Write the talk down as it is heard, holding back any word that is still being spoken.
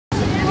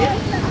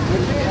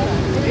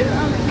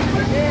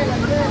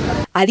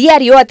A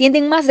diario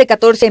atienden más de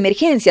 14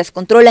 emergencias,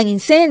 controlan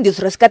incendios,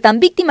 rescatan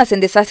víctimas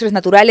en desastres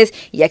naturales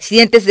y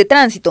accidentes de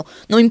tránsito.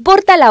 No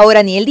importa la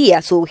hora ni el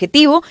día, su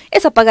objetivo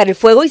es apagar el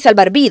fuego y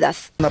salvar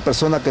vidas. Una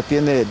persona que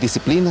tiene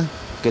disciplina,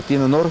 que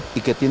tiene honor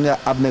y que tiene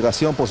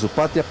abnegación por su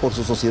patria, por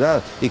su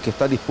sociedad y que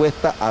está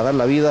dispuesta a dar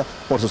la vida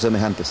por sus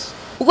semejantes.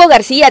 Hugo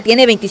García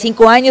tiene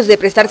 25 años de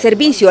prestar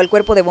servicio al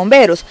cuerpo de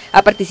bomberos.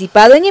 Ha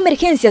participado en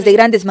emergencias de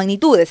grandes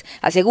magnitudes.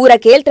 Asegura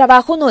que el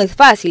trabajo no es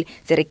fácil,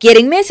 se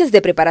requieren meses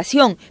de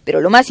preparación,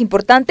 pero lo más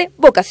importante,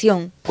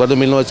 vocación. Recuerdo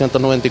en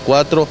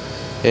 1994,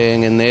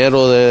 en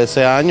enero de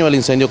ese año, el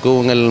incendio que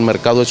hubo en el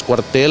mercado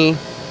Escuartel,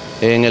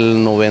 en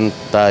el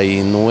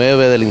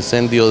 99 del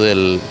incendio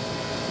del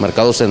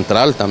mercado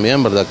central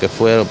también, ¿verdad? Que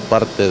fue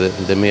parte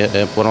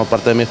forma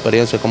parte de mi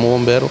experiencia como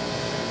bombero.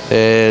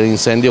 El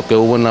incendio que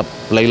hubo en la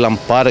Playland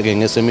Park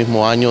en ese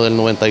mismo año del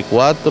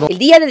 94. El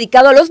día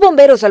dedicado a los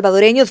bomberos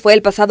salvadoreños fue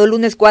el pasado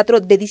lunes 4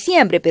 de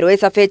diciembre, pero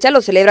esa fecha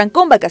lo celebran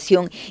con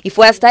vacación y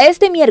fue hasta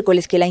este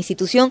miércoles que la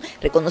institución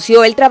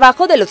reconoció el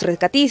trabajo de los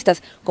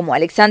rescatistas, como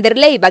Alexander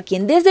Leiva,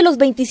 quien desde los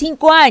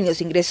 25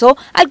 años ingresó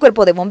al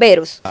cuerpo de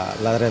bomberos.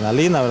 La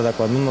adrenalina, ¿verdad?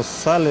 Cuando uno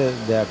sale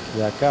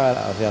de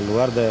acá hacia el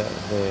lugar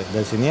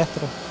del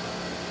siniestro,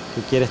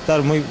 que quiere estar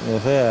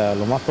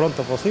lo más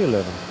pronto posible,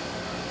 ¿no?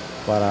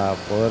 Para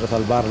poder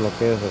salvar lo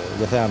que es,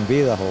 ya sean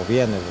vidas o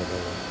bienes.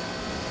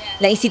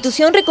 La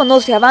institución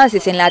reconoce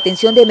avances en la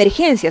atención de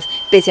emergencias,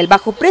 pese al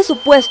bajo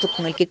presupuesto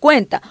con el que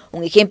cuenta.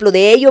 Un ejemplo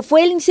de ello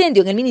fue el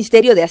incendio en el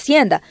Ministerio de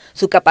Hacienda.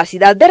 Su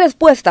capacidad de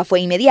respuesta fue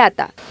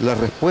inmediata. La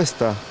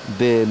respuesta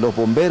de los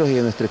bomberos y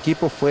de nuestro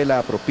equipo fue la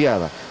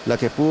apropiada, la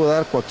que pudo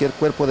dar cualquier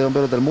cuerpo de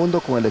bomberos del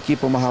mundo con el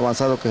equipo más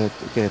avanzado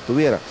que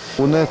estuviera.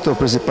 Uno de nuestros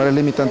principales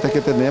limitantes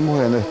que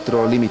tenemos es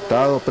nuestro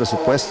limitado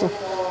presupuesto,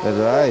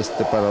 ¿verdad?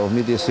 Para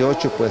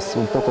 2018, pues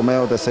un poco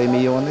menos de 6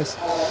 millones.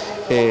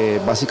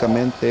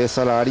 Básicamente es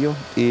salario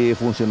y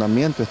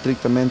funcionamiento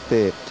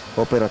estrictamente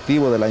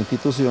operativo de la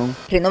institución.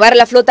 Renovar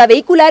la flota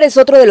vehicular es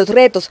otro de los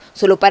retos.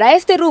 Solo para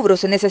este rubro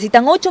se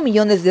necesitan 8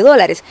 millones de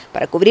dólares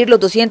para cubrir los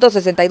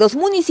 262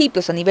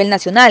 municipios a nivel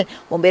nacional.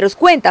 Bomberos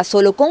cuenta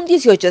solo con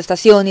 18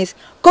 estaciones.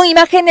 Con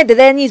imágenes de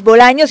Denis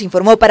Bolaños,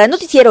 informó para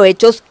Noticiero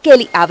Hechos,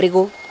 Kelly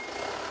Ábrego.